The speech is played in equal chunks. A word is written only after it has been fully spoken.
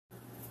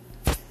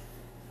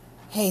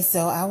Hey,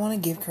 so I want to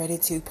give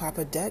credit to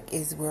Papa Duck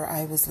is where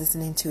I was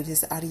listening to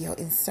this audio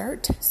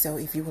insert. So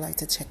if you would like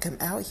to check him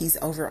out, he's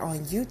over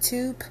on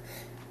YouTube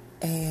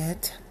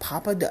at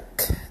Papa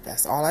Duck.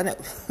 That's all I know.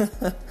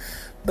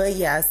 But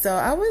yeah, so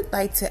I would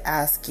like to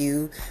ask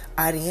you,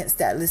 audience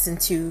that listen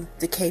to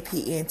the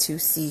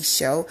KPN2C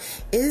show,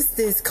 is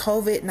this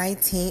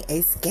COVID-19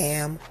 a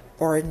scam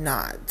or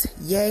not?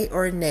 Yay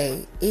or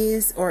nay?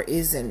 Is or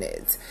isn't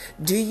it?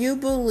 Do you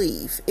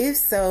believe? If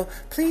so,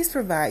 please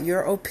provide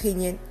your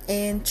opinion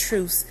and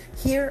truths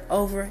here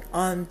over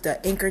on the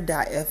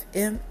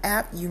Anchor.fm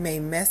app. You may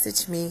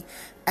message me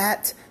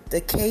at the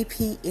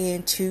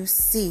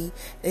KPN2C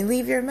and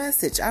leave your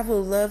message. I would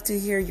love to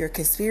hear your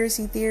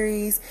conspiracy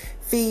theories,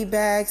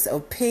 feedbacks,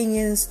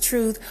 opinions,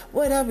 truth,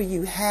 whatever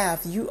you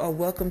have. You are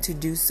welcome to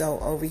do so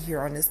over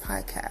here on this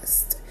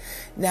podcast.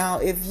 Now,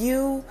 if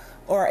you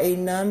are a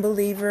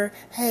non-believer,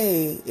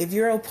 hey, if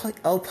you're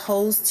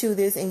opposed to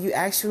this and you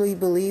actually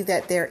believe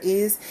that there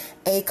is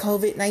a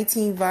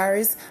COVID-19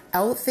 virus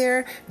out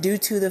there due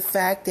to the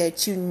fact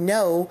that you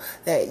know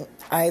that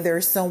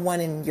either someone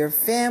in your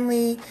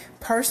family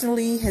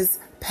personally has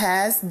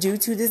passed due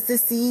to this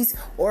disease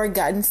or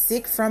gotten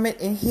sick from it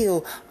and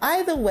healed.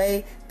 Either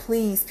way,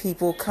 please,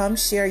 people, come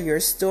share your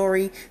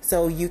story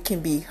so you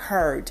can be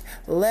heard.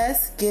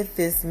 Let's get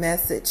this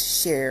message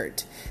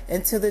shared.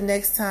 Until the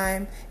next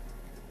time,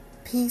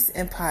 peace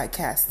and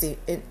podcasting.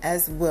 And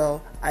as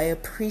well, I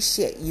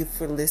appreciate you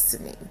for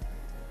listening.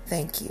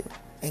 Thank you.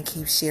 And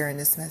keep sharing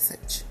this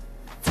message.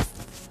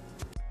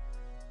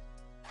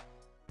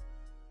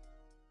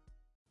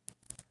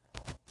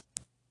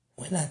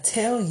 When I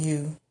tell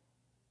you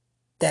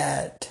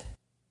that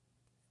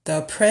the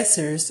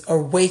oppressors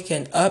are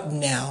waking up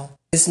now,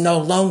 it's no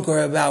longer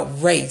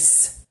about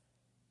race.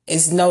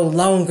 It's no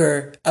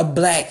longer a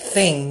black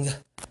thing.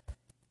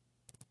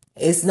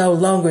 It's no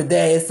longer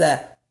that. It's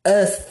a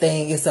us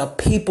thing. It's a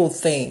people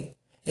thing.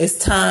 It's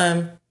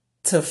time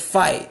to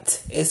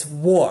fight. It's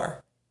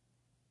war.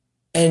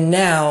 And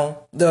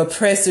now the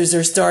oppressors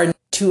are starting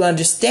to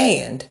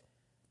understand.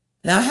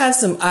 Now I have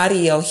some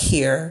audio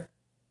here,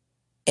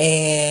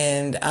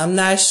 and I'm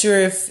not sure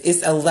if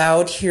it's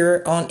allowed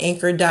here on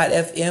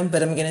Anchor.fm,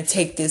 but I'm going to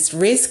take this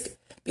risk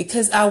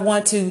because I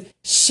want to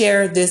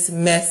share this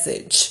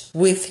message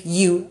with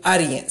you,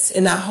 audience.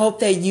 And I hope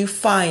that you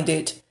find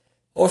it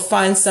or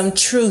find some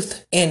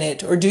truth in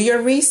it, or do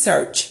your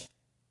research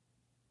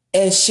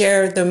and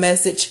share the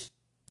message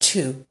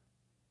too.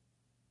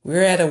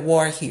 We're at a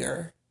war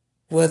here,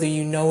 whether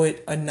you know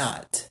it or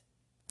not.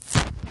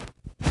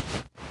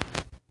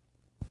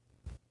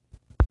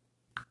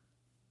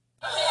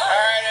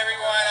 Alright,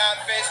 everyone out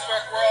in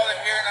Facebook world, I'm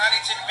here in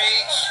Huntington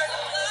Beach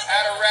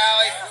at a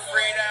rally for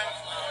freedom.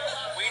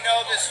 We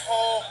know this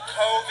whole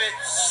COVID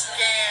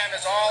scam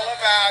is all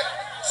about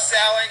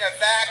selling a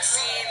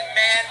vaccine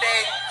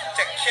mandate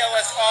to kill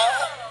us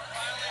all.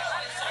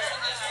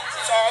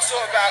 It's also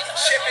about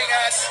chipping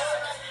us.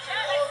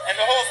 And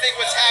the whole thing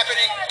what's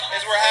happening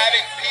is we're having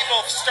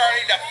people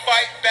starting to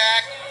fight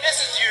back. This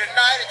is the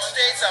United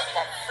States of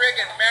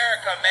friggin'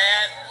 America,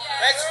 man.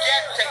 Let's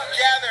get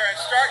together and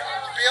start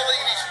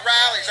building these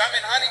rallies. I'm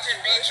in Huntington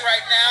Beach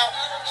right now,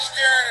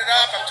 stirring it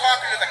up. I'm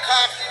talking to the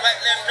cops and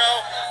letting them know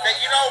that,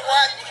 you know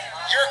what?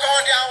 You're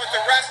going down with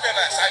the rest of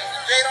us.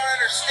 They don't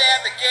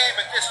understand the game,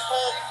 but this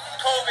whole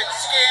COVID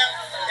scam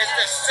is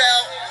to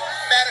sell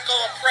medical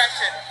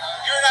oppression.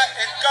 You're not,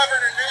 and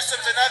Governor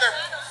Newsom's another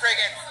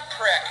friggin'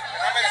 prick.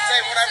 And I'm going to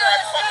say whatever I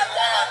fucking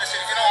want on this.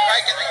 And if you don't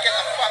like it, then get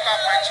the fuck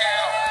off my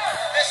channel.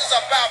 This is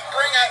about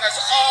bringing us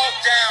all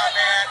down,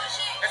 man.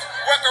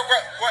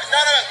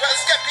 None of us,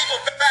 let's get people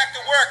back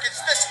to work.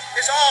 This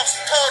is all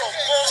total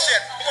bullshit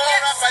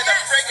blown up by the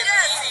friggin'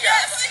 media.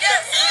 The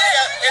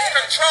media is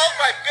controlled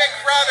by Big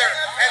Brother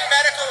and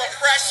medical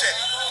oppression.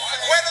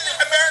 When are the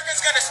Americans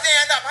going to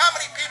stand up? How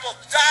many people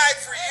died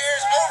for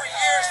years, over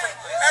years, from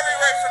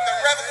everywhere from the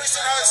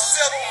Revolution or the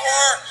Civil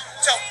War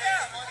till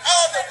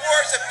all the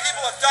wars that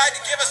people have died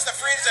to give us the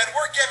freedoms, and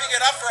we're giving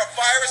it up for a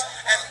virus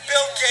and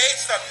Bill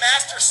Gates, the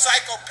master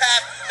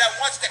psychopath that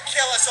wants to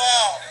kill us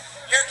all.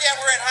 Here again,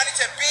 we're in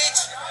Huntington Beach.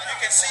 You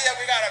can see that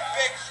we got a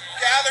big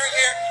gathering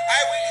here.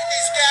 We need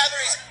these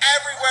gatherings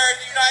everywhere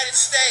in the United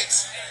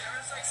States.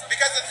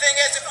 Because the thing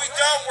is, if we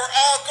don't, we're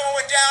all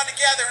going down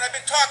together. And I've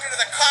been talking to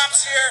the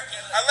cops here.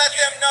 I let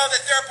them know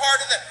that they're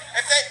part of the...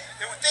 If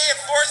they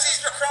enforce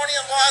these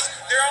draconian laws,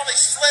 they're only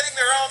slitting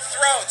their own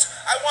throats.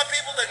 I want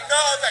people to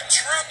know the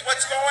truth,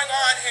 what's going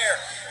on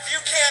here. If you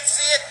can't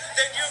see it,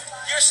 then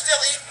you're still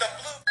eating the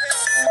blue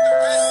pill.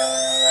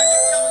 I've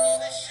been telling you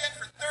this shit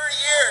for 30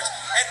 years.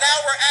 And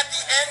now we're at the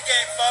end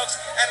game, folks.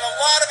 And a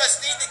lot of us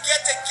need to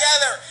get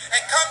together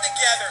and come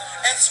together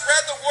and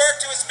spread the word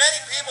to as many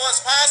people as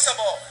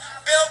possible.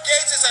 Bill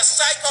Gates is a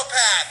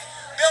psychopath.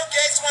 Bill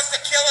Gates wants to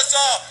kill us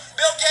all.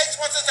 Bill Gates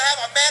wants us to have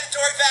a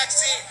mandatory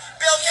vaccine.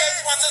 Bill Gates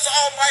wants us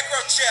all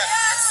microchipped.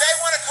 They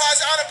want to cause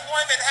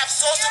unemployment, have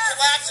social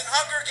collapse and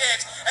Hunger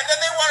Games, and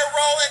then they want to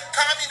roll in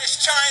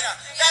communist China.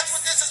 That's what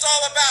this is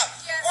all about.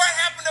 What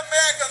happened to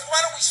Americans?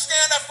 Why don't we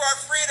stand up for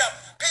our freedom?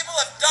 People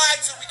have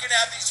died so we can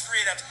have these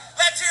freedoms.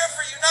 Let's hear it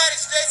for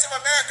United States of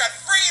America.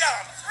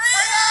 Freedom!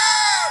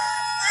 Freedom!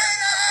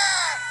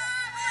 Freedom!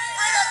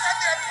 Freedom from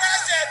the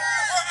oppression!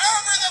 We're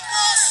over the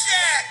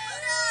bullshit!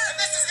 And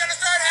this is going to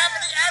start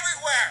happening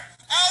everywhere.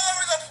 All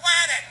over the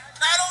planet.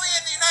 Not only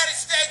in the United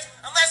States,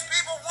 unless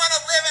people want to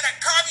live in a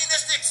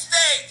communistic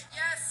state.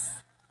 Yes.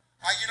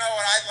 You know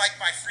what? I like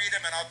my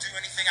freedom, and I'll do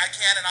anything I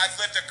can. And I've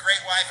lived a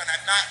great life, and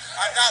I'm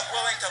not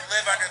willing to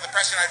live under the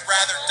pressure. I'd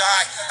rather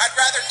die. I'd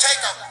rather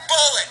take a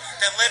bullet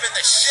than live in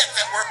the shit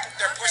that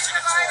they're pushing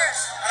us towards.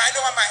 And I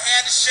know my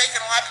hand is shaking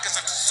a lot because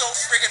I'm so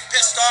friggin'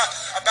 pissed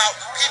off about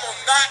people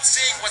not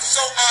seeing what's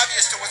so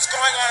obvious to what's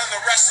going on in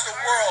the rest of the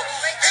world.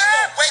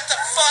 People, wake the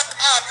fuck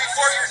up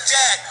before you're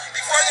dead.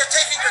 Before they're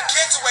taking your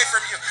kids away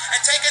from you and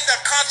taking them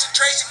to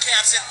concentration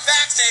camps and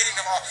vaccinating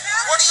them all.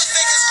 What do you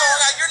think is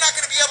going on? You're not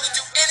going to be able to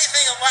do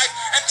anything in life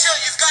until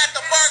you've got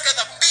the mark of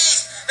the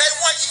beast. They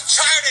want you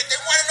charted. They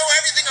want to know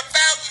everything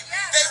about you.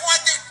 They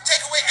want to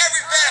take away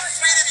every bit of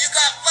freedom you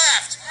got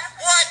left.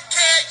 What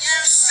can't you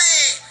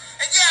see?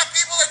 And yeah,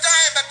 people are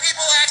dying, but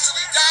people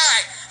actually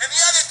die. And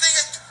the other thing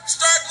is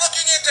start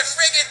looking into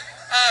friggin'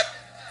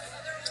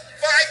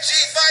 5G,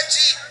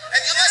 and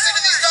you listen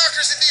to these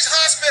doctors in these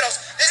hospitals.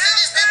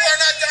 These people are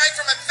not dying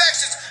from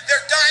infections.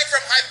 They're dying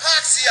from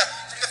hypoxia,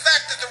 from the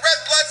fact that the red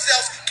blood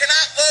cells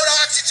cannot load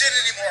oxygen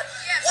anymore.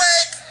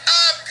 Wake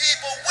up,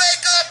 people.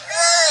 Wake up,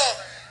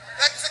 world.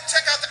 Let's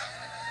check out the...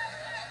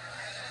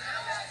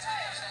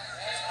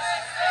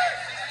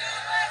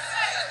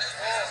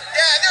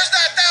 Yeah, there's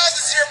not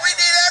thousands here. We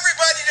need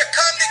everybody to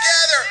come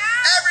together.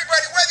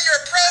 Everybody, whether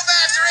you're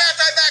pro-vax or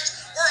anti-vax,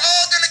 we're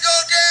all going to go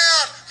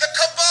down. The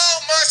cabal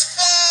must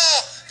fall.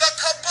 The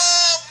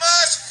cabal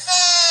must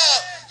fall.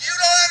 You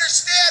don't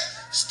understand?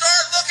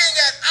 Start looking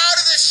at Out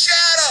of the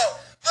Shadow.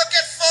 Look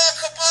at Fall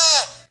Cabal.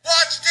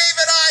 Watch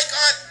David Icke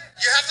on...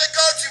 You have to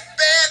go to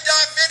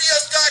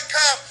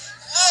band.videos.com.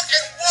 Look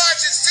and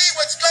watch and see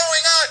what's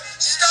going on.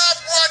 Stop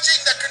watching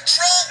the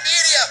controlled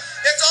media.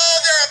 It's all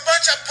there, a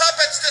bunch of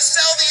puppets to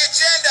sell the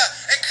agenda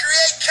and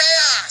create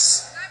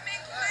chaos.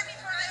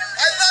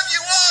 I love you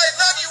all. I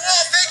love you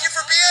all. Thank you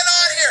for being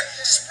on here.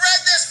 Spread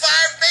this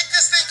virus. Make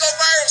this thing go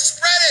viral.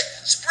 Spread it.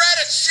 Spread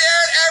it. Share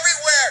it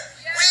everywhere.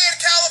 We in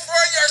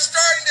California are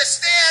starting to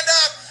stand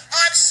up.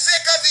 I'm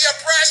sick of the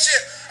oppression.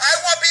 I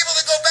want people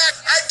to go back.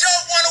 I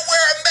don't want to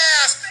wear a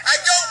mask. I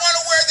don't want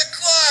to wear the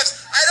gloves.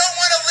 I don't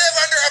want to live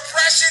under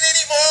oppression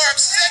anymore.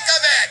 I'm sick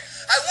of it.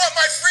 I want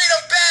my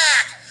freedom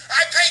back.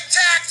 I pay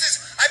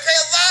taxes. I pay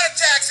a lot of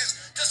taxes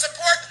to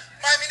support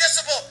my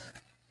municipal.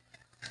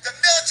 The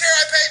military,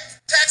 I pay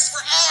taxes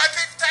for all. I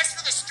pay taxes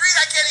for the street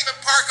I can't even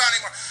park on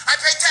anymore. I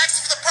pay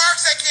taxes for the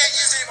parks I can't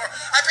use anymore.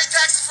 I pay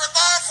taxes for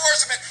law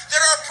enforcement that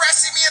are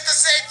oppressing me at the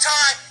same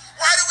time.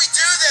 Why do we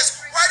do this?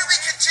 Why do we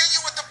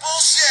continue with the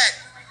bullshit?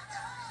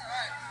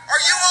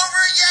 Are you over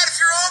it yet? If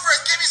you're over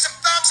it, give me some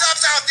thumbs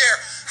ups out there.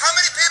 How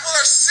many people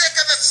are sick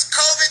of this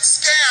COVID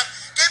scam?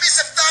 Give me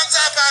some thumbs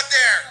up out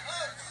there.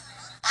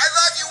 I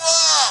love you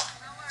all.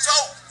 So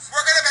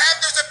we're going to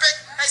have, there's a big,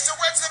 hey, so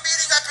when's the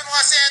meeting up in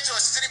Los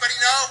Angeles? Does anybody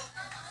know?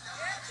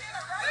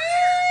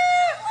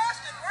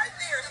 Right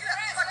there. See that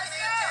fucking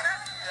antenna?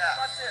 Yeah.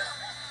 Watch this.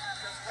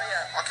 Goes way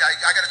up. Okay,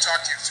 I got to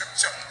talk to you.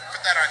 So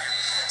put that on you.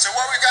 So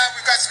what we've got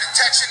some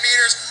detection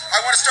meters. I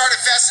want to start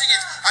investing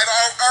in, I've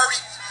already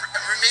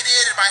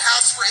remediated my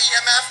house for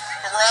EMF,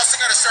 but we're also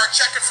going to start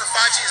checking for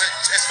 5G.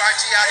 Is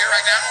 5G out here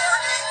right now?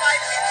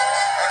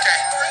 Okay.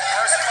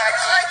 Where's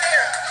 5G? Right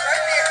there.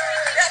 Right there.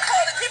 Yeah,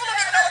 call it. People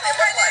don't even know what they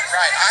look like.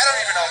 Right, I don't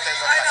even know what they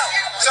look like. I know.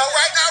 So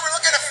right now we're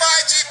looking at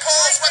 5G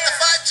poles. What the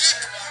 5G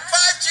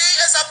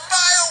is a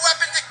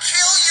bioweapon to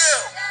kill you.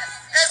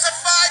 It's a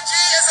 5G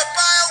is a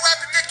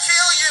bioweapon to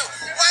kill you.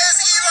 Why is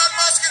Elon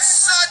Musk in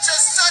such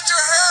a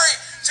hurry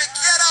to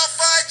get out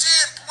 5G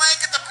and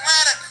blanket the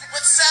planet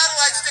with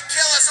satellites to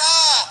kill us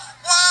all?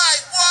 Why?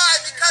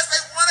 Because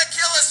they want to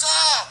kill us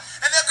all.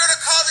 And they're going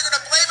to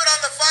blame it on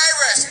the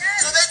virus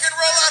so they can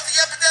roll out the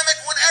epidemic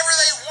whenever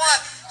they want.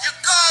 You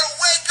gotta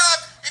wake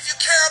up. If you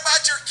care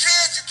about your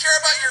kids, you care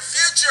about your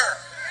future.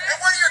 And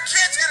what are your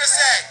kids going to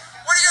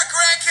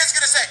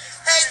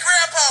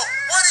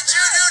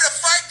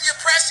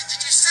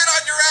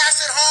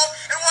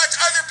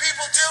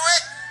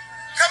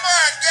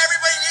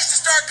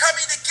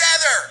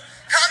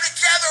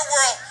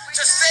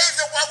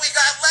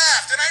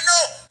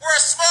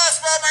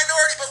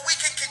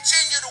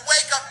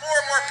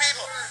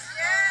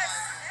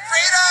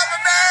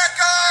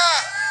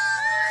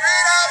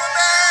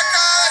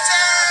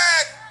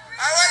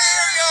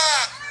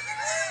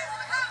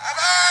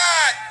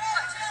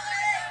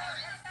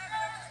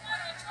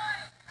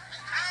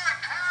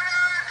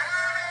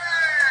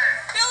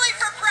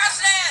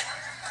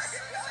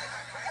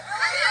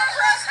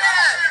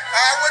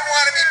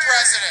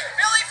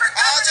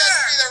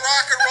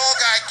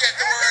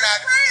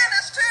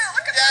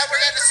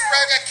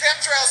I got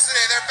chemtrails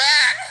today. They're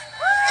back.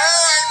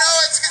 Oh, I know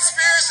it's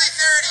conspiracy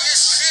theory to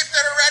use sheep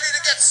that are ready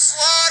to get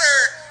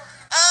slaughtered.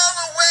 All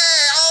the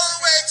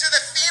way to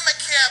the FEMA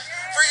camp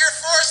for your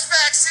forced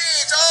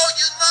vaccines. Oh,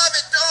 you love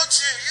it, don't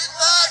you? You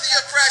love the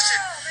oppression.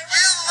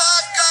 You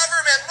love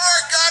government,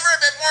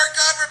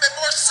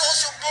 more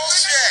social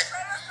bullshit.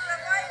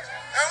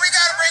 And we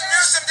gotta bring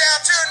Newsom down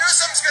too.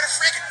 Newsom's gonna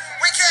freaking.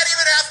 We can't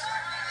even have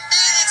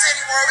meetings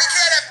anymore. We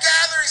can't have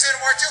gatherings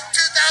anymore till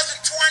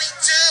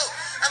 2022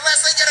 unless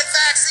they get a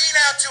vaccine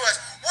out to us.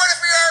 What if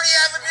we already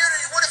have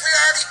immunity? What if we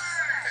already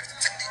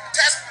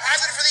test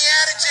positive for the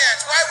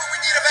antigens? Why would we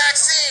need a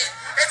vaccine?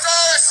 It's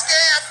all a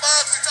scam,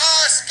 folks. It's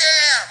all a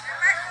scam.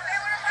 They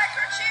want to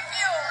microchip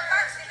you.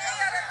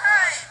 Vaccinate at a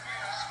time.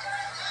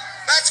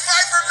 Let's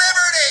fight for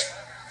liberty.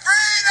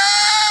 Freedom!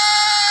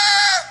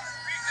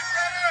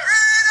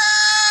 Freedom!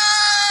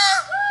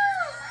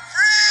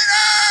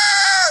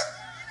 Freedom!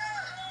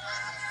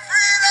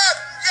 Freedom!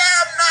 Yeah,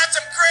 I'm nuts.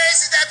 I'm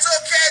crazy. That's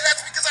okay.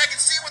 That's because I can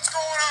see what's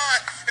going on.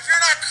 If you're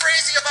not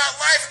crazy about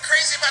life and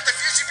crazy about the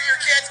future for your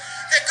kids,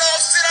 then go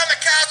sit on the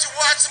couch and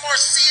watch some more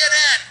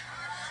CNN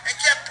and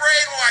get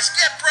brainwashed.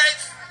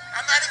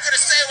 I'm not even going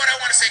to say what I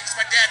want to say because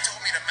my dad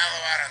told me to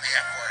mellow out on the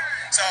F word.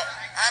 So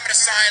I'm going to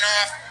sign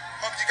off.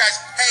 Hope you guys,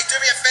 hey, do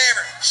me a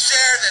favor.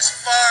 Share this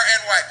far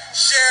and wide.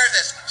 Share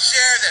this.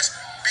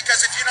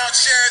 Because if you don't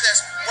share this,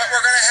 what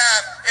we're going to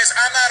have is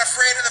I'm not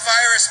afraid of the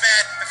virus,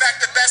 man. In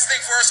fact, the best thing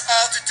for us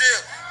all to do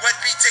would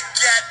be to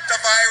get the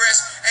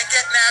virus and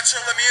get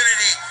natural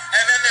immunity.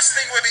 And then this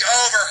thing would be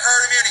over,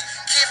 herd immunity.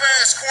 Keeping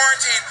us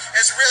quarantined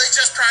is really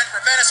just trying to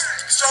prevent us from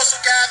social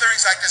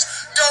gatherings like this.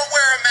 Don't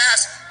wear a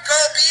mask. Go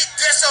be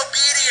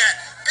disobedient.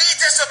 Be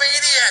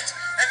disobedient.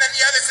 And then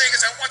the other thing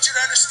is I want you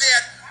to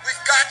understand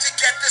we've got to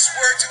get this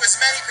word to as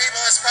many people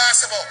as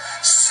possible.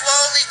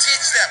 Slowly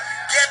teach them.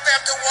 Get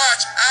them to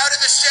watch Out of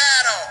the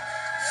Shadow.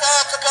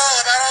 Fall cabal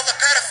about all the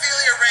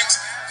pedophilia rings,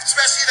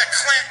 especially the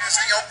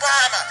Clintons and the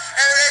Obama.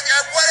 And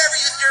whatever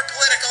your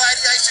political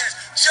ideation is,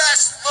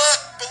 just look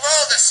below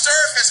the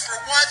surface for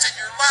once in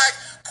your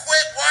life.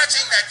 Quit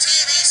watching that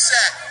TV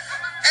set.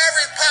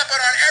 Every puppet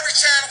on every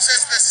channel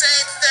says the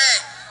same thing.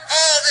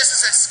 All this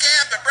is a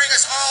scam to bring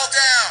us all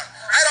down.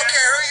 I don't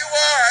care who you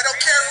are. I don't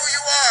care who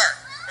you are.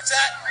 What's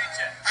that?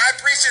 I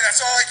preach it.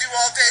 That's all I do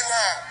all day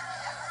long.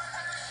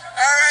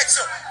 All right,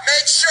 so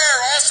make sure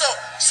also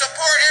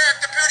support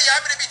Eric Deputy.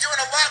 I'm going to be doing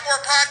a lot more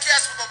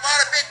podcasts with a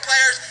lot of big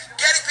players,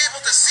 getting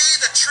people to see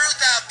the truth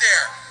out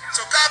there.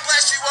 So God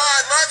bless you all.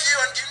 I love you,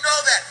 and you know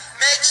that.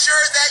 Make sure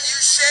that you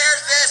share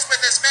this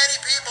with as many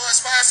people as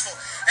possible.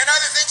 And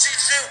other things you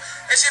do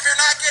is if you're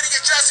not getting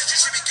adjusted, you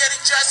should be getting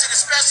adjusted,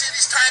 especially in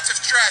these times of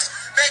stress.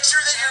 Make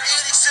sure that you're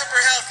eating super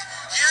healthy,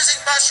 using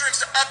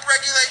mushrooms to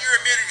upregulate your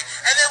immunity.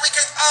 And then we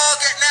can all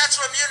get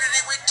natural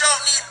immunity. We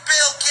don't need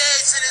Bill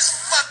Gates and his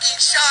fucking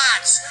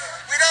shots.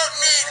 We don't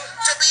need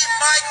to be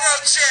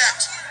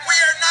microchipped. We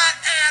are not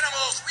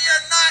animals. We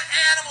are not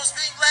animals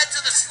being led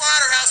to the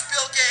slaughterhouse,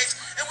 Bill Gates,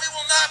 and we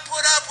will not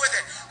put up with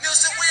it.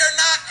 Newsom, we are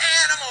not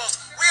animals.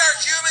 We are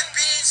human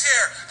beings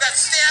here that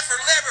stand for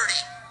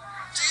liberty.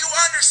 Do you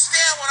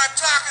understand what I'm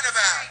talking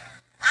about?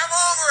 I'm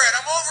over it.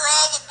 I'm over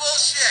all the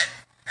bullshit.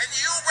 And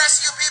you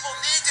rescue people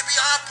need to be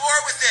on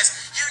board with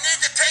this. You need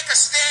to take a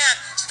stand.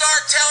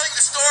 Start telling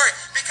the story.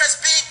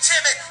 Because being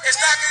timid is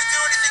not going to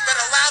do anything but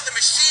allow the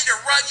machine to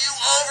run you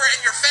over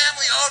and your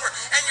family over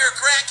and your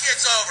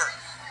grandkids over.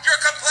 Your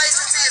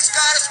complacency has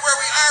got us where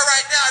we are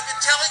right now. I've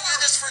been telling you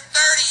this for 30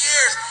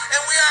 years,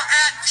 and we are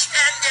at the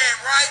end game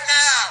right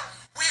now.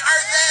 We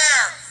are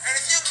there. And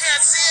if you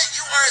can't see it,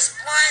 you are as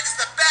blind as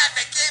the bat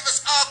that gave us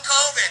all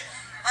COVID.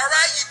 All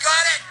right? You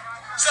got it?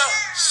 So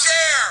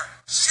share.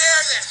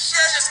 Share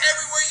this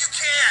everywhere you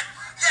can.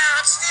 Yeah,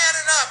 I'm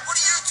standing up. What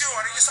are you doing?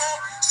 Are you just home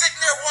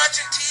sitting there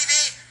watching TV?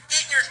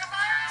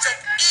 So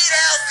eat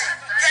healthy.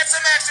 Get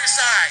some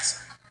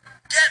exercise.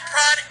 Get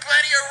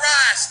plenty of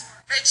rest.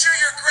 Make sure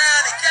you're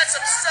grounded. Get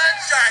some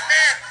sunshine,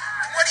 man.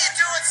 What are you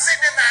doing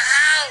sitting in the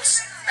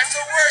house? That's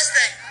the worst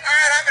thing. All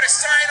right, I'm going to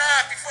sign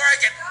off before I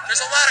get...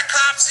 There's a lot of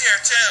cops here,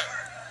 too.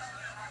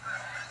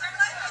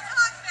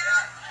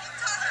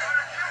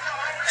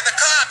 And the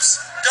cops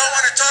don't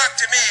want to talk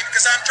to me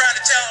because I'm trying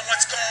to tell them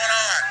what's going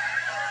on.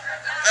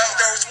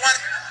 There was one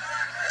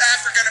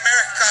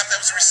African-American cop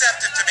that was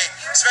receptive to me,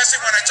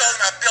 especially when I told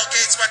him how Bill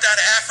Gates went down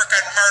to Africa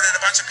and murdered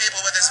a bunch of people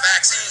with his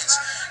vaccines.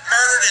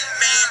 Murdered and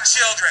maimed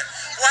children.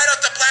 Why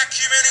don't the black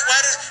community,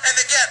 and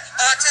again,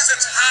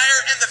 autism's higher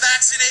in the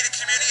vaccinated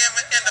community and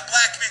in the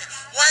black community.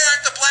 Why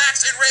aren't the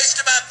blacks enraged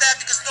about that?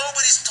 Because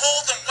nobody's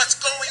told them what's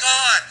going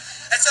on.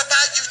 It's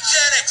about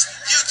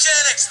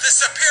eugenics, the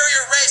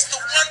superior race, the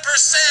 1%.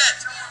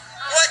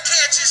 What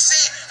can't you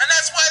see? And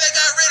that's why they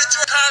got rid of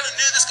George Carlin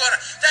knew this going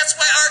on. That's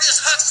why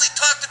Aldous Huxley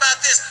talked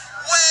about this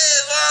way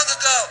long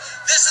ago.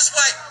 This is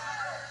why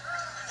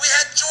we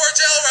had George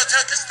Orwell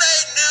because they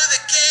knew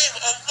the game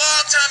a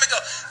long time ago.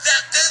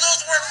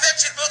 Those weren't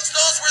fiction books.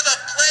 Those were the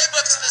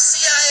playbooks of the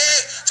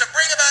CIA to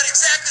bring about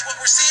exactly what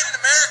we're seeing in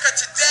America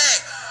today.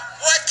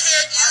 What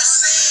can't you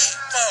see,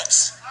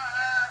 folks?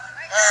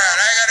 All right,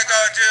 I got to go,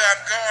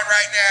 I'm going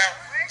right now.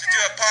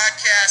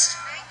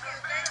 podcast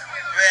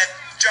with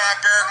John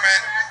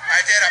Bergman.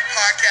 I did a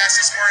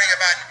podcast this morning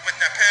with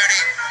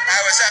Naputi.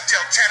 I was up till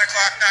 10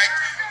 o'clock night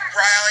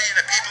rallying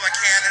the people in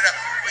Canada.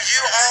 Well,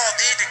 you all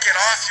need to get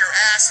off your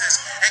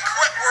asses and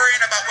quit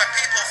worrying about what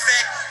people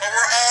think, or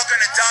we're all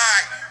going to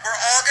die.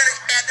 We're all going to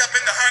end up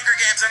in the Hunger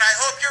Games, and I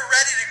hope you're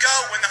ready to go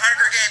when the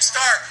Hunger Games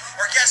start.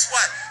 Or guess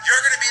what?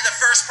 You're going to be the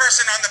first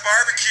person on the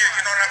barbecue.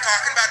 You know what I'm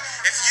talking about?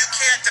 If you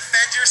can't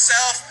defend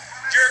yourself,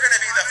 you're going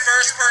to be the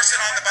first person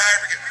on the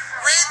barbecue.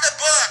 Read the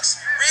books.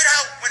 Read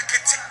how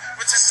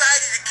when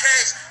society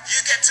decays,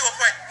 you get to a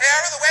point. Hey,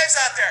 how are the waves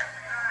out there?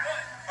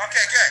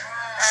 Okay, good.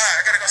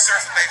 I gotta go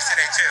surf the waves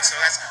today too, so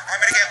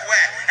I'm gonna get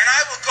wet. And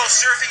I will go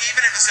surfing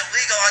even if it's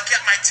illegal. I'll get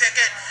my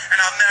ticket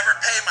and I'll never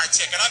pay my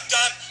ticket. I'm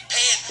done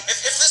paying.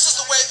 If this is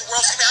the way the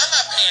world's gonna be, I'm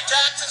not paying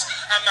taxes.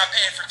 I'm not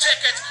paying for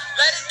tickets.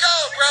 Let it go,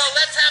 bro.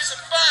 Let's have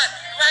some fun.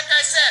 Like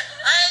I said,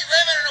 I ain't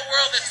living in a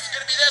world that's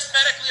gonna be this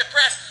medically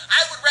oppressed.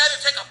 I would rather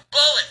take a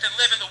bullet than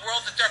live in the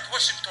world that they're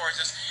pushing towards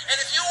us. And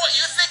if you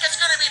think it's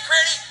gonna be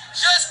pretty,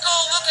 just go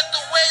look at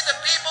the way the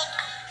people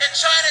in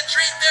China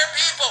treat their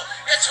people.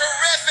 It's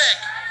horrific.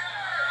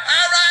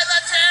 All right,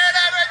 let's hear it,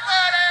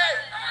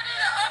 everybody!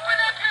 Open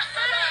up your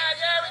city!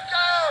 There we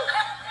go!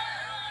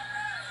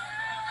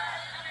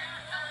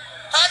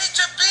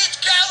 Huntington Beach,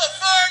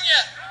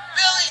 California!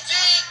 Billy D!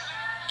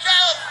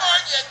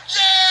 California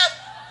Jam!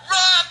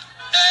 Rock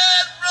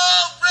and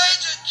roll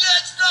Rage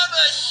Against the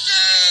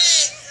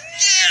Machine!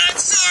 Yeah,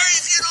 I'm sorry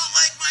if you don't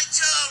like my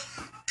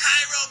tone.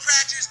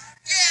 Chiropractors,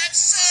 yeah, I'm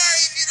sorry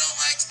if you don't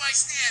like my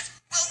stance.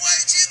 Well, why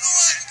don't you go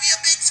out and be a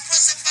big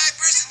pussified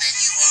person that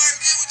you are and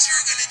do what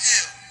you're gonna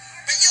do?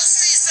 But you'll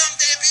see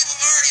someday people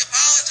have already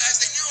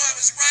apologized. They knew I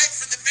was right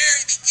from the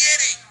very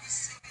beginning.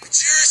 But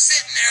you're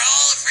sitting there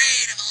all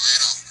afraid of a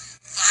little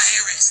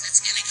virus that's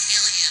gonna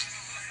kill you.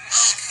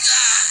 Oh,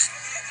 God.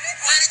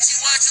 Why don't you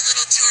watch a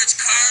little George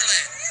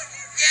Carlin?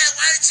 Yeah,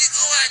 why don't you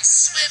go out and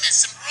swim in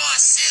some raw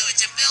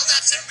sewage and build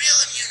up some real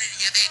immunity,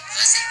 you big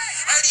pussy?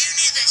 Or do you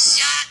need the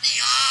shot in the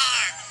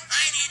arm?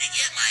 I need to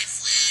get my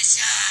flu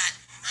shot.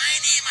 I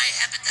need my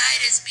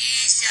hepatitis B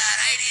shot.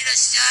 I need a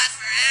shot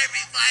for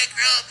every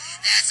microbe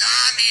that's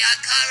on me. I'm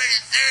covered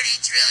in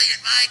 30 trillion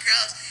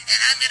microbes, and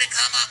I'm going to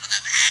come up with a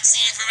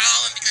vaccine for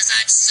all of them because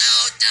I'm so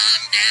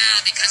dumbed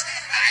down, because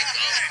I go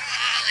to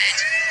college.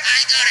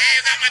 Hey,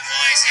 I got my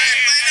boys here.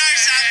 Play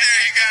nice out there,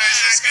 you guys.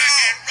 Let's go.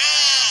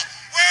 Roll.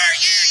 Where are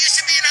you? You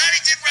should be in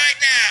Huntington right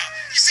now.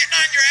 You're sitting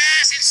on your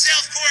ass in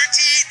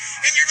self-quarantine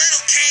in your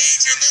little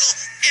cage, your little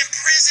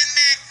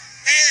imprisonment.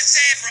 Hey, let's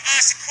say it for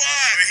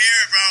Ossiquan. We're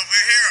here, bro.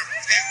 We're here.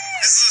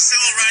 This is a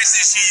civil rights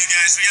issue, you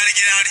guys. We got to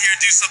get out here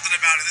and do something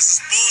about it. This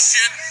is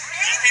bullshit.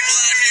 There's people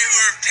out here who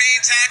are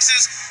paying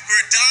taxes, who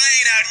are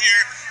dying out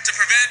here to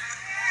prevent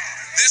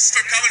this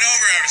from coming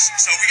over us.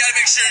 So we got to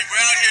make sure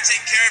we're out here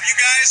taking care of you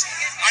guys.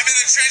 I'm in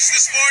the trench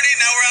this morning.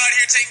 Now we're out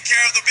here taking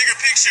care of the bigger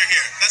picture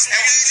here. That's what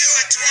we do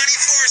it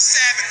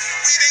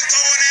 24/7. We've been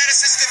going at it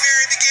since the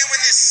very beginning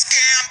when this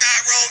scam got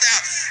rolled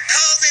out.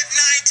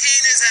 COVID-19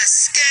 is a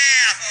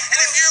scam. And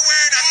if you're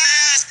wearing a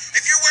mask,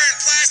 if you're wearing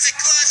plastic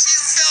gloves, you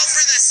fell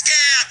for the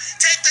scam.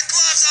 Take the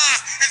gloves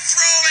off and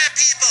throw them at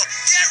people.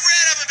 Get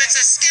rid of them. It's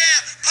a scam.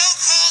 Poke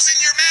holes in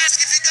your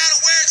mask if you got to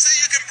wear it so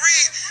you can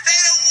breathe. They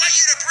don't want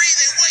you to breathe.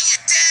 They want you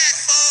dead,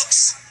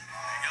 folks. There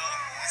you go.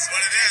 That's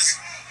what it is.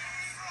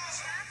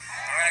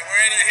 All right,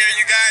 we're in it here,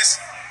 you guys.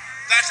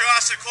 Dr.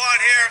 Ossiquan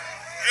here.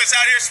 You guys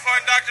out here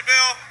supporting Dr.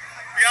 Bill.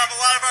 We have a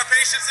lot of our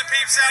patients and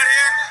peeps out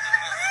here.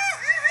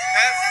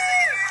 But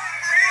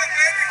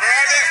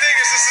our big thing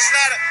is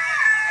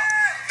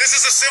this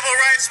is a civil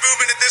rights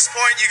movement at this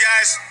point, you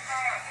guys.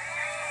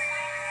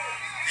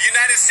 The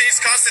United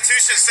States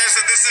Constitution says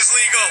that this is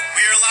legal.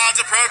 We are allowed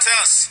to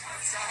protest.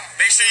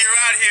 Make sure you're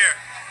out here.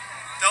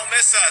 Don't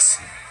miss us.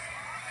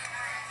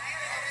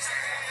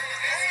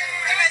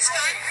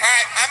 All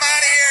right, I'm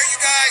out of here, you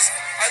guys.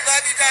 I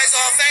love you guys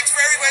all. Thanks for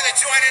everybody that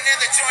joining in,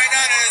 that joined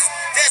on us.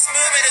 This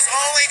movement is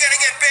only going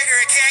to get bigger.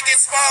 It can't get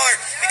smaller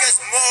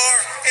because more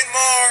and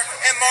more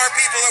and more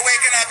people are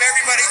waking up.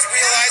 Everybody's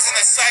realizing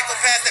the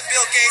psychopath that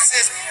Bill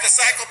Gates is, the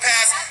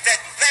psychopath that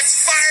let's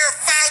fire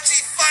Fauci,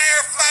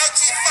 fire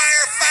Fauci,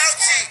 fire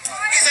Fauci.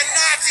 He's a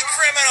Nazi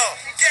criminal.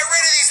 Get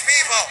rid of these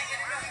people.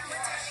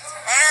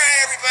 All right,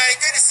 everybody.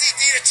 Good to see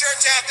Dina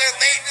Church out there.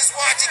 Leighton is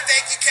watching.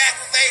 Thank you,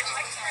 Captain Leighton.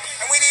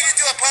 And we need to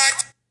do a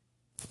podcast.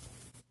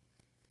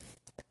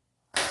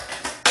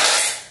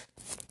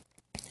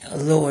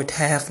 Lord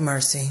have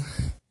mercy.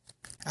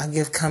 I'll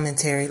give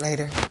commentary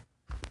later.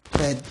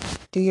 But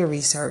do your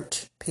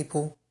research,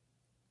 people.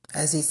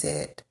 As he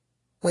said,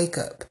 wake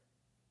up.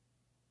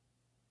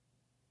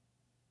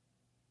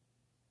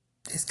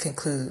 This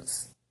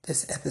concludes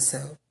this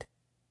episode.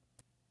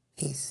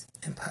 Peace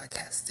and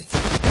podcasting.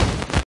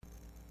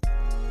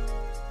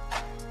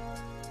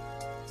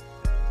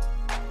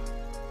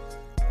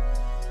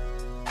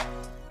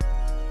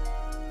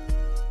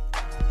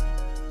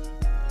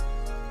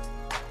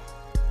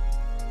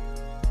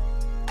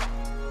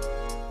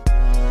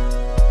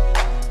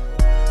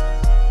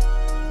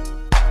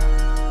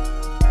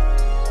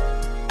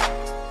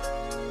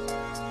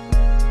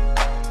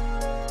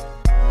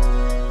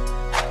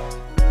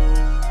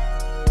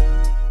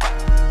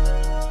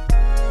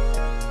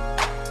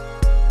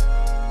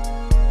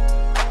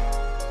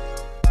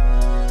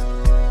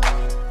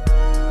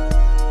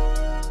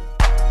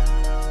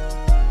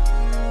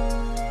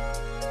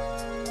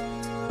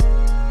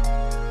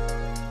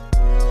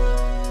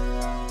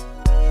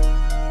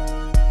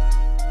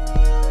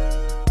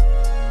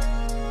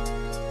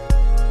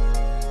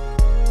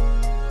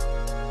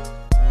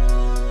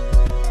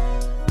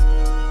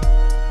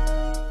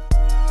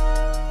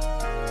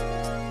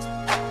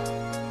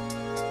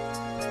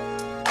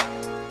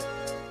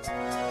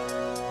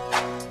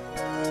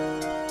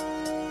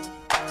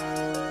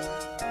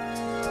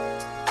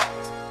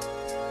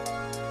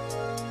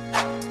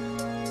 Bye.